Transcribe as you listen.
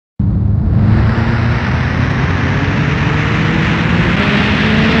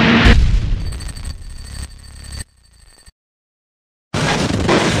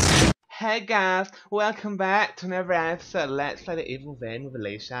Hey guys, welcome back to another episode of Let's Play the Evil Vein with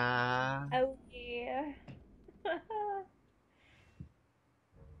Alysha. Oh yeah.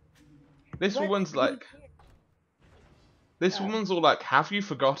 This Let's woman's begin. like, this Oh. woman's all like, have you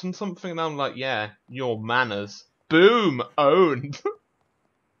forgotten something? And I'm like, yeah, your manners. Boom, owned.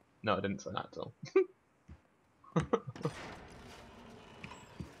 No, I didn't say that at all.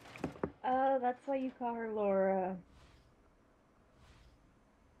 Oh, that's why you call her Laura.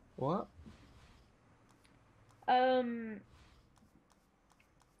 What?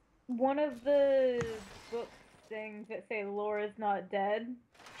 One of the book things that say Laura's not dead.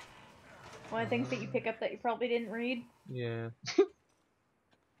 One of the things that you pick up that you probably didn't read. Yeah.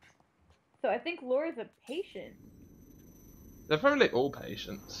 So I think Laura's a patient. They're probably all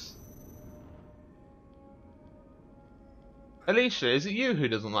patients. Alysha, is it you who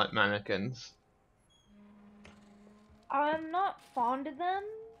doesn't like mannequins? I'm not fond of them,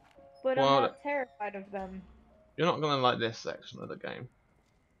 but I'm Well, not terrified of them. you're not gonna like this section of the game.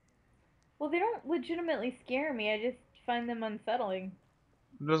 Well, they don't legitimately scare me, I just find them unsettling.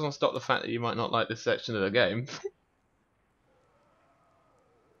 It doesn't stop the fact that you might not like this section of the game.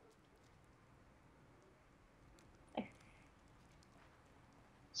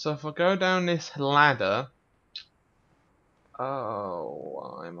 So if I go down this ladder...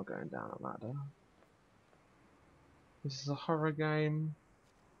 Oh, why am I going down a ladder? This is a horror game.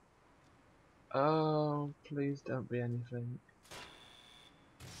 Oh, please don't be anything.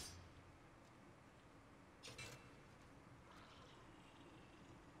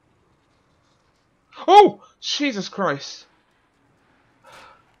 Oh! Jesus Christ!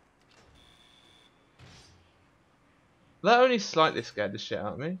 That only slightly scared the shit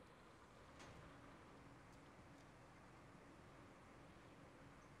out of me.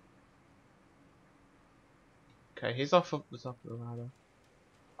 Okay, he's off up the top of the ladder.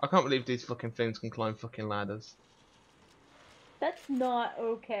 I can't believe these fucking things can climb fucking ladders. That's not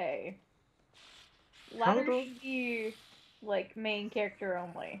okay. Ladders should be, like, main character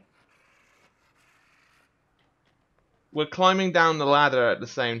only. We're climbing down the ladder at the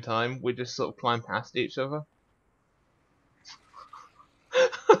same time. We just sort of climb past each other.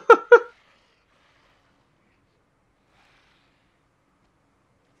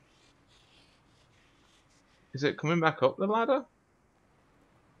 Is it coming back up the ladder?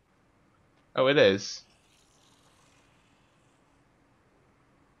 Oh, it is.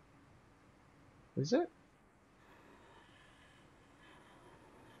 Is it?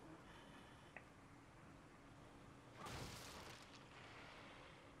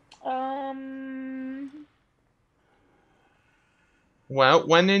 Well,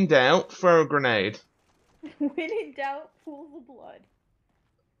 when in doubt, throw a grenade. When in doubt, pools of blood.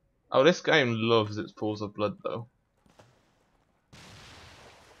 Oh, this game loves its pools of blood, though.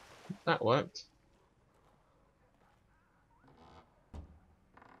 That worked.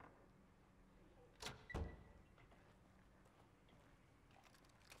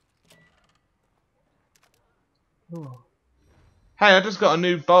 Oh. Hey, I just got a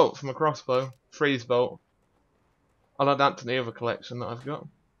new bolt from a crossbow. Freeze bolt. I'll add that to the other collection that I've got.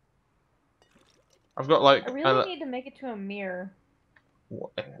 I've got like... I really need to make it to a mirror.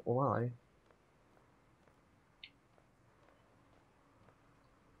 Why?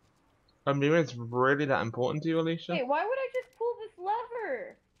 A mirror is really that important to you, Alysha? Hey, why would I just pull this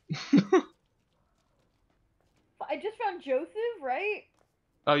lever? I just found Joseph, right?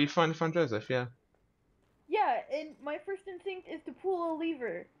 Oh, you finally found Joseph, yeah. Yeah, and my first instinct is to pull a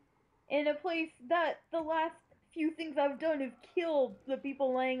lever in a place that the last few things I've done have killed the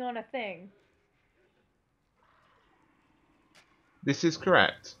people laying on a thing. This is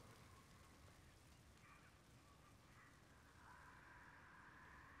correct.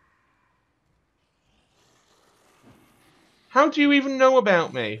 How do you even know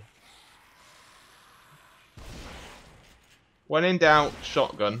about me? When in doubt,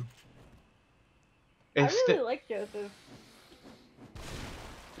 shotgun. I really like Joseph.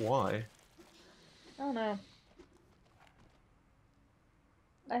 Why? I don't know.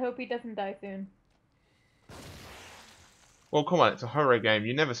 I hope he doesn't die soon. Well, come on, it's a horror game.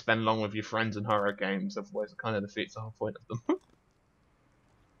 You never spend long with your friends in horror games, otherwise it kind of defeats the whole point of them.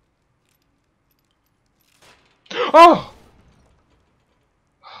 Oh!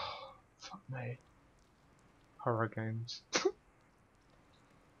 Fuck me. Horror games.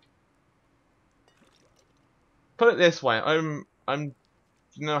 Put it this way, you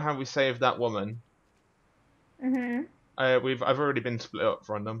know how we saved that woman? Mm-hmm. I've already been split up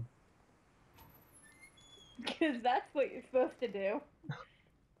from them. Because that's what you're supposed to do.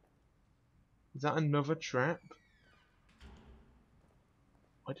 Is that another trap?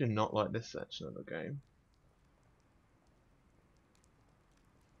 I do not like this section of the game.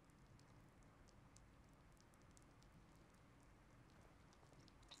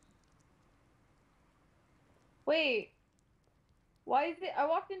 Wait. Why is it? I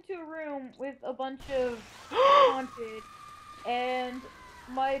walked into a room with a bunch of haunted, and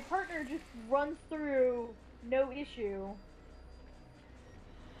my partner just runs through, no issue,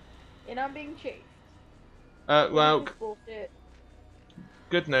 and I'm being chased. What is Well, this bullshit?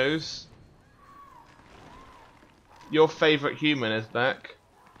 good news. Your favourite human is back.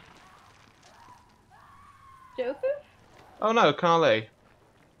 Joseph? Oh no, Carly.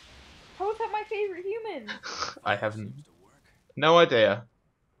 How is that my favorite human? I have no idea,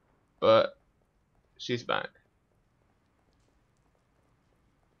 but she's back.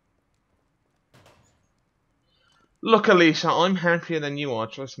 Look, Alysha, I'm happier than you are.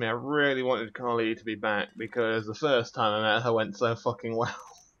 Trust me, I really wanted Carly to be back because the first time I met her went so fucking well.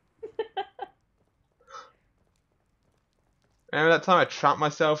 Remember that time I trapped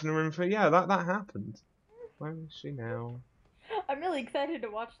myself in a room for? Yeah, that happened. Where is she now? I'm really excited to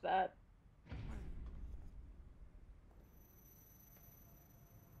watch that.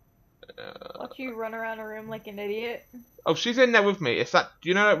 Watch you run around a room like an idiot. Oh, she's in there with me. It's that. Do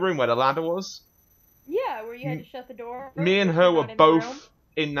you know that room where the ladder was? Yeah, where you had to shut the door. Me and if her you're were not in the room. both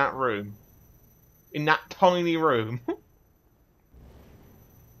in that room. In that tiny room.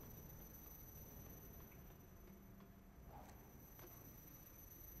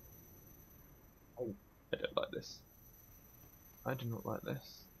 Oh, I don't like this. I do not like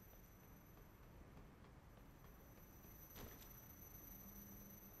this.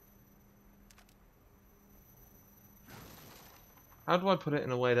 How do I put it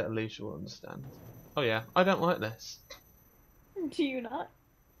in a way that Alysha will understand? Oh yeah, I don't like this. Do you not?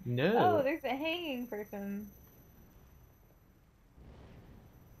 No. Oh, there's a hanging person.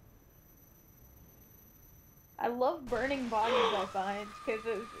 I love burning bodies, I find, because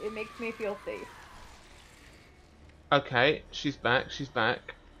it makes me feel safe. Okay, she's back, she's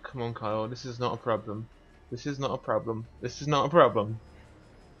back. Come on, Kyle, this is not a problem. This is not a problem. This is not a problem.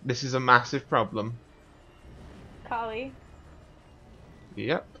 This is a massive problem. Kali.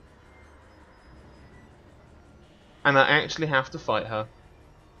 Yep. And I actually have to fight her.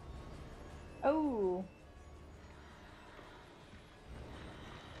 Oh.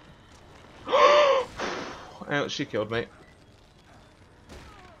 Ouch, she killed me.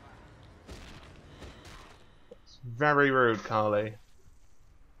 It's very rude, Carly.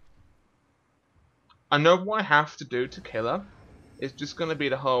 I know what I have to do to kill her. It's just going to be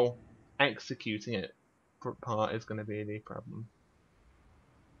the whole executing it part is going to be the problem.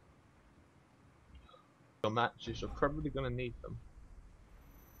 Your matches, you're probably going to need them.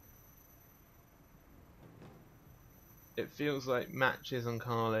 It feels like Matches and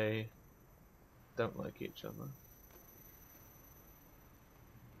Carly don't like each other.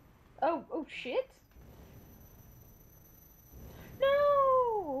 Oh shit?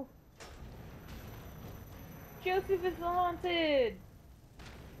 No! Joseph is haunted!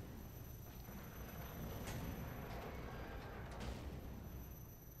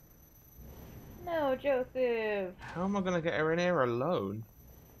 No, Joseph! How am I going to get her in here alone?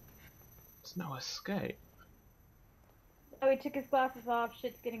 There's no escape. Oh, he took his glasses off.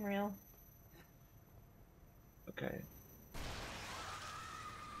 Shit's getting real. Okay.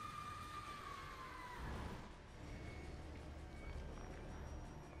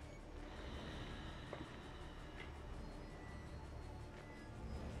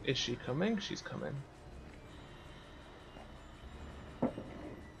 Is she coming? She's coming.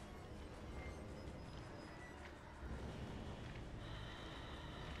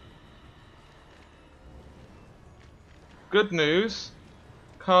 Good news.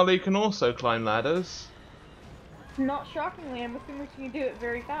 Carly can also climb ladders. Not shockingly, I'm assuming she can do it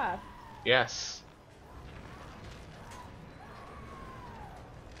very fast. Yes.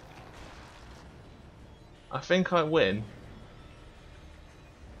 I think I win.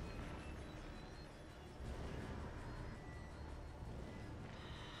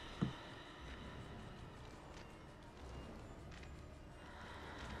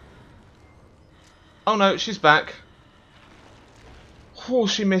 Oh no, she's back. Oh,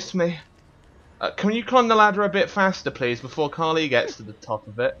 she missed me. Can you climb the ladder a bit faster, please, before Carly gets to the top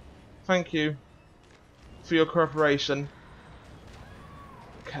of it? Thank you for your cooperation.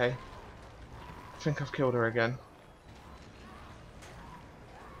 Okay. I think I've killed her again.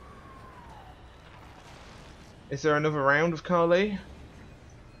 Is there another round of Carly?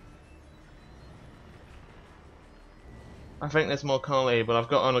 I think there's more Carly, but I've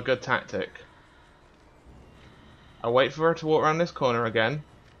got on a good tactic. I wait for her to walk around this corner again.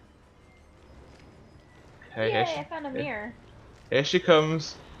 Hey, Yay, I found a here, mirror. here she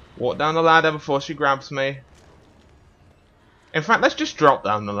comes. Walk down the ladder before she grabs me. In fact, let's just drop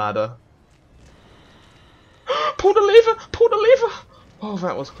down the ladder. Pull the lever! Pull the lever! Oh,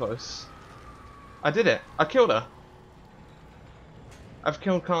 that was close. I did it. I killed her. I've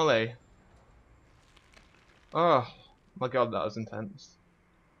killed Carly. Oh, my god, that was intense.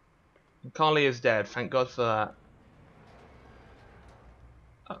 Carly is dead. Thank God for that.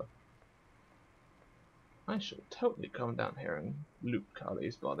 Oh. I shall totally come down here and loot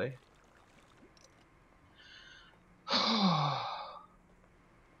Carly's body.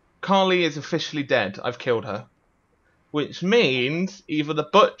 Carly is officially dead. I've killed her. Which means either the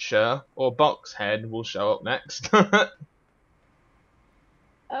Butcher or Boxhead will show up next. Oh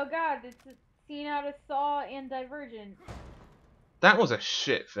god, it's a scene out of Saw and Divergent. That was a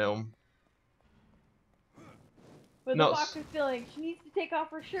shit film. With the Not box is filling, she needs to take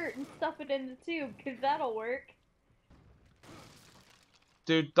off her shirt and stuff it in the tube, cause that'll work.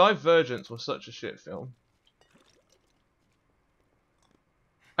 Dude, Divergence was such a shit film.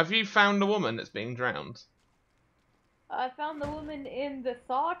 Have you found the woman that's being drowned? I found the woman in the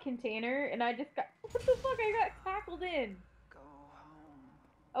Saw container, and I just got— what the fuck? I got tackled in. Go home.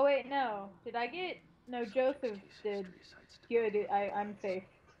 Oh wait, no. Did I get— no, Joseph did. Good, I'm safe.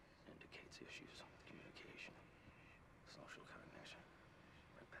 Indicates issues with communication, social cognition,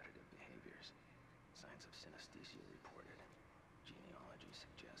 repetitive behaviors, signs of synesthesia reported. Genealogy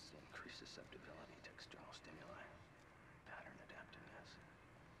suggests increased susceptibility to external stimuli. Pattern adaptiveness.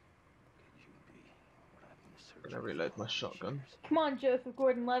 Could you be what I've been searching I'm gonna reload my for all these shotgun. years? Come on, Joseph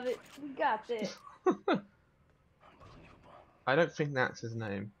Gordon-Levitt. We got this. Unbelievable. I don't think that's his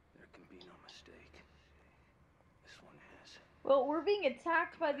name. There can be no mistake. This one is. Well, we're being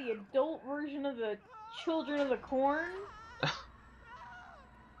attacked by the adult version of the Children of the Corn.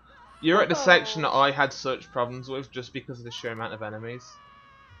 You're at the section that I had such problems with just because of the sheer amount of enemies.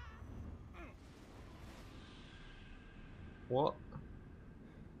 What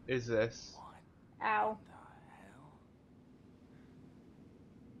is this? What Ow. the hell?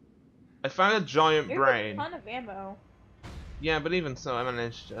 I found a giant There's brain. a ton of ammo. Yeah, but even so, I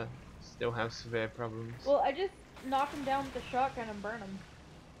managed to still have severe problems. Well, I just knock him down with the shotgun and burn him.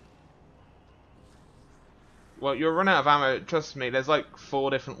 Well, you'll run out of ammo. Trust me, there's like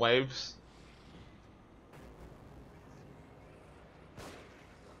 4 different waves.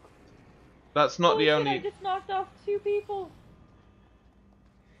 That's not Holy the shit, only. I just knocked off 2 people.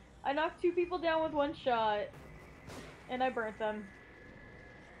 I knocked 2 people down with 1 shot, and I burnt them.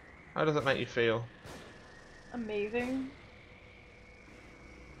 How does that make you feel? Amazing.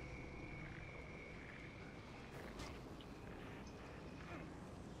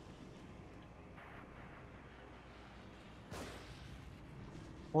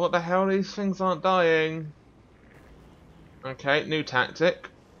 What the hell? These things aren't dying. Okay, new tactic.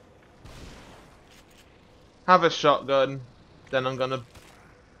 Have a shotgun, then I'm gonna.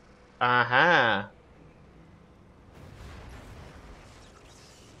 Aha!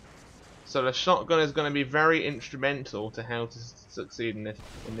 So the shotgun is going to be very instrumental to how to succeed in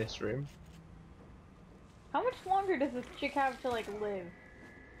this room. How much longer does this chick have to, like, live?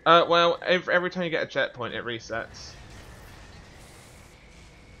 Well, every time you get a checkpoint, it resets.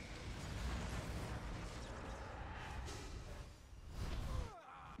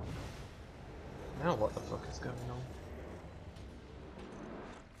 Now what the fuck is going on?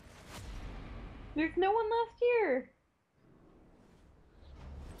 There's no one left here.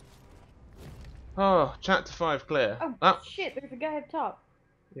 Oh, chapter 5 clear. Oh, shit, there's a guy up top.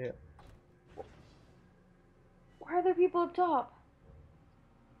 Yeah. Why are there people up top?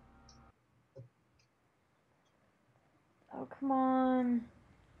 Oh, come on.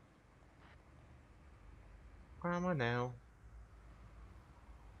 Where am I now?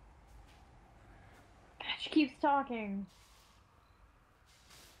 God, she keeps talking.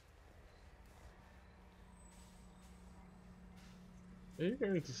 Are you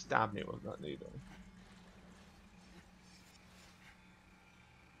going to stab me with that needle?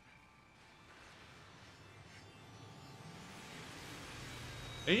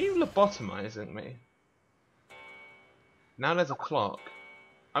 Are you lobotomizing me? Now there's a clock.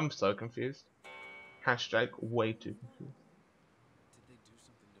 I'm so confused. Hashtag way too confused. Did they do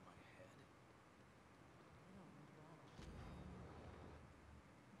something to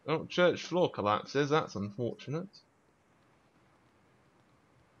my head? Oh, church floor collapses. That's unfortunate.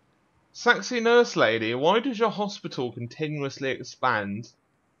 Sexy nurse lady, why does your hospital continuously expand?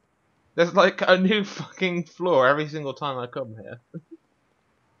 There's like a new fucking floor every single time I come here.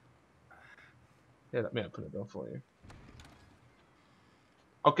 Yeah, let me open the door for you.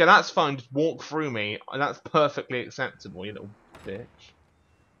 Okay, that's fine. Just walk through me. That's perfectly acceptable, you little bitch.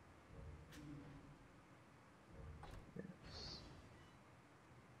 Yes.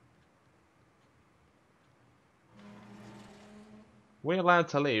 We're allowed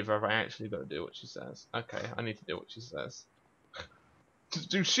to leave, or have I actually got to do what she says? Okay, I need to do what she says.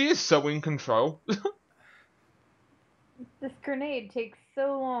 Dude, she is so in control. This grenade takes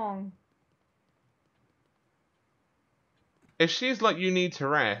so long. If she's like, you need to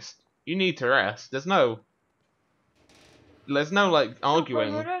rest, you need to rest. There's no like Run,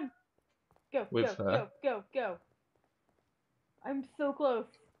 arguing run, run! Go, with go, her. go, go, go. I'm so close.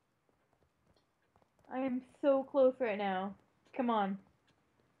 I am so close right now. Come on.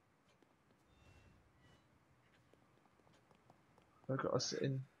 I've got to sit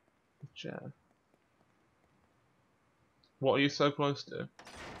in the chair. What are you so close to?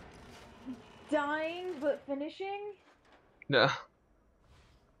 Dying, but finishing? No.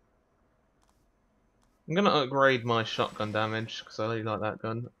 I'm gonna upgrade my shotgun damage because I really like that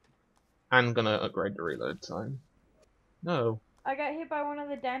gun. And gonna upgrade the reload time. No. I got hit by one of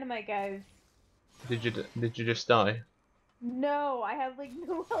the dynamite guys. Did you just die? No, I have like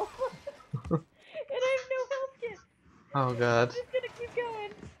no health. And I have no health kit. Oh I'm god. just gonna keep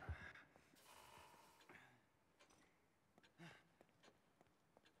going.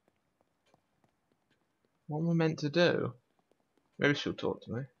 What am I meant to do? Maybe she'll talk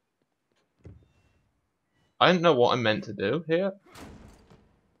to me. I don't know what I'm meant to do here.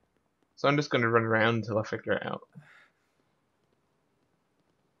 So I'm just gonna run around until I figure it out.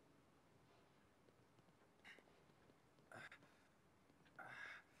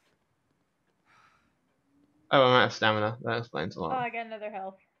 Oh, I'm out of stamina. That explains a Oh, lot. I got another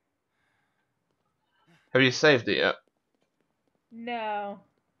health. Have you saved it yet? No.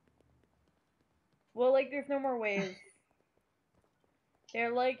 Well, like, there's no more waves.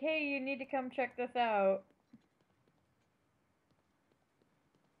 They're like, hey, you need to come check this out.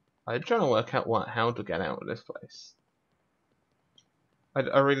 I'm trying to work out how to get out of this place. I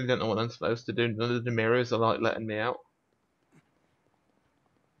really don't know what I'm supposed to do. None of the mirrors are like letting me out.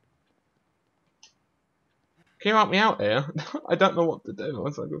 Can you help me out here? I don't know what to do.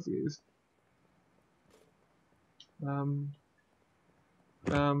 I'm so confused. I'm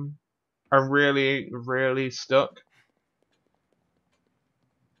really stuck.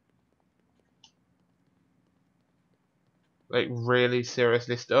 Like really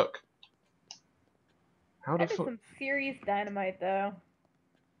seriously stuck. How the That is fuck, some serious dynamite, though.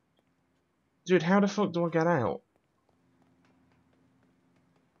 dude? How the fuck do I get out?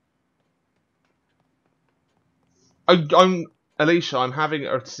 I'm Alysha. I'm having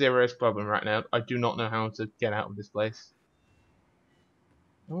a serious problem right now. I do not know how to get out of this place.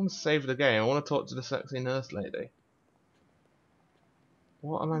 I want to save the game. I want to talk to the sexy nurse lady.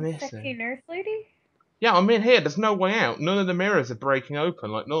 What am I Sexy missing? nurse lady? Yeah, I'm in here. There's no way out. None of the mirrors are breaking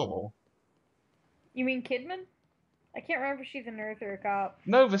open like normal. You mean Kidman? I can't remember if she's a nurse or a cop.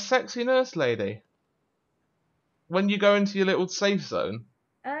 No, the sexy nurse lady. When you go into your little safe zone.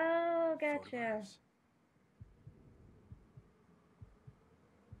 Oh, gotcha. Photographs.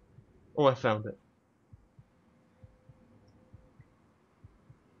 Oh, I found it.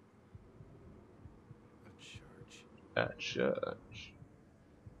 A church. A church.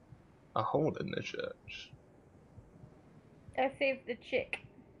 A hole in the church. I saved the chick.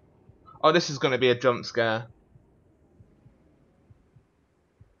 Oh, this is going to be a jump scare.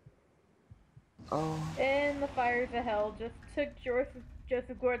 Oh. And the fires of hell just took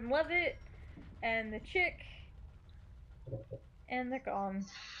Joseph Gordon-Levitt and the chick, and they're gone.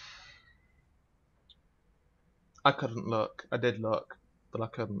 I couldn't look. I did look, but I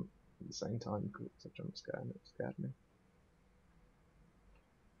couldn't at the same time because it's a jump scare and it scared me.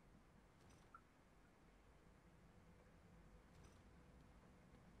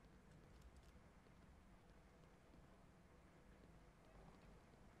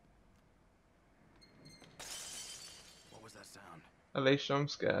 What was that sound? Alysha, I'm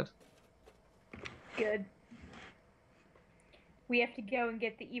scared. Good. We have to go and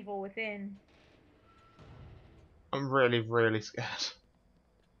get the evil within. I'm really scared.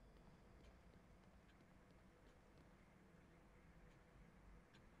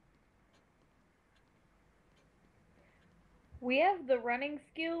 We have the running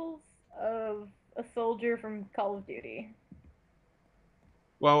skills of a soldier from Call of Duty.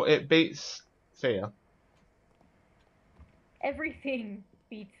 Well, it beats fear. Everything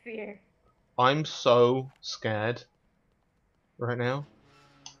beats fear. I'm so scared right now.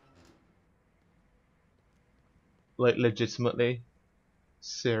 Like, legitimately,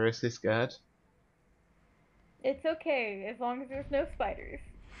 seriously scared. It's okay, as long as there's no spiders.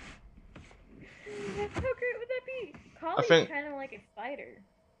 How great would that be? Collie's think- kind of like a spider.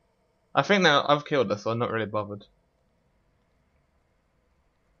 I think now I've killed her, so I'm not really bothered.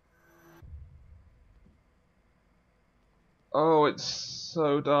 Oh, it's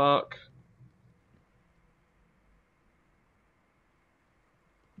so dark.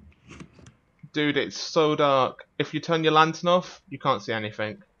 Dude, it's so dark. If you turn your lantern off, you can't see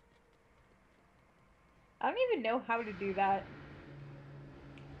anything. I don't even know how to do that.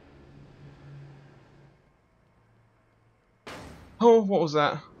 Oh, what was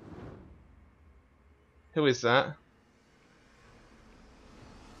that? Who is that?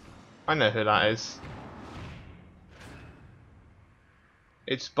 I know who that is.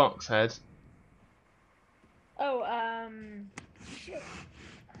 It's Boxhead. Oh, shit.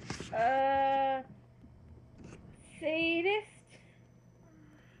 Sadist?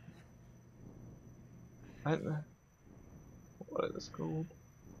 I don't know. What is it called?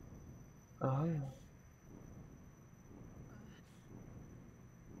 Oh.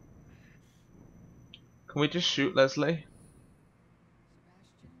 Can we just shoot Leslie?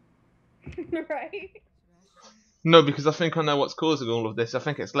 Right? No, because I think I know what's causing all of this. I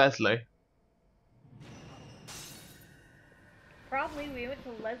think it's Leslie. Probably we went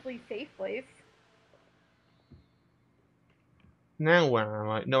to Leslie's safe place. Now where am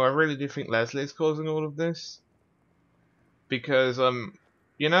I? No, I really do think Leslie is causing all of this. Because,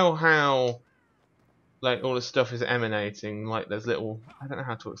 you know how, like, all this stuff is emanating, like, there's little... I don't know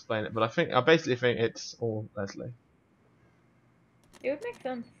how to explain it, but I basically think it's all Leslie. It would make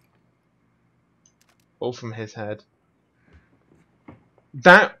sense. All from his head.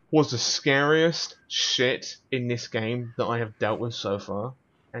 That was the scariest shit in this game that I have dealt with so far.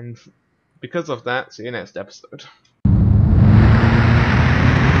 And because of that, see you next episode.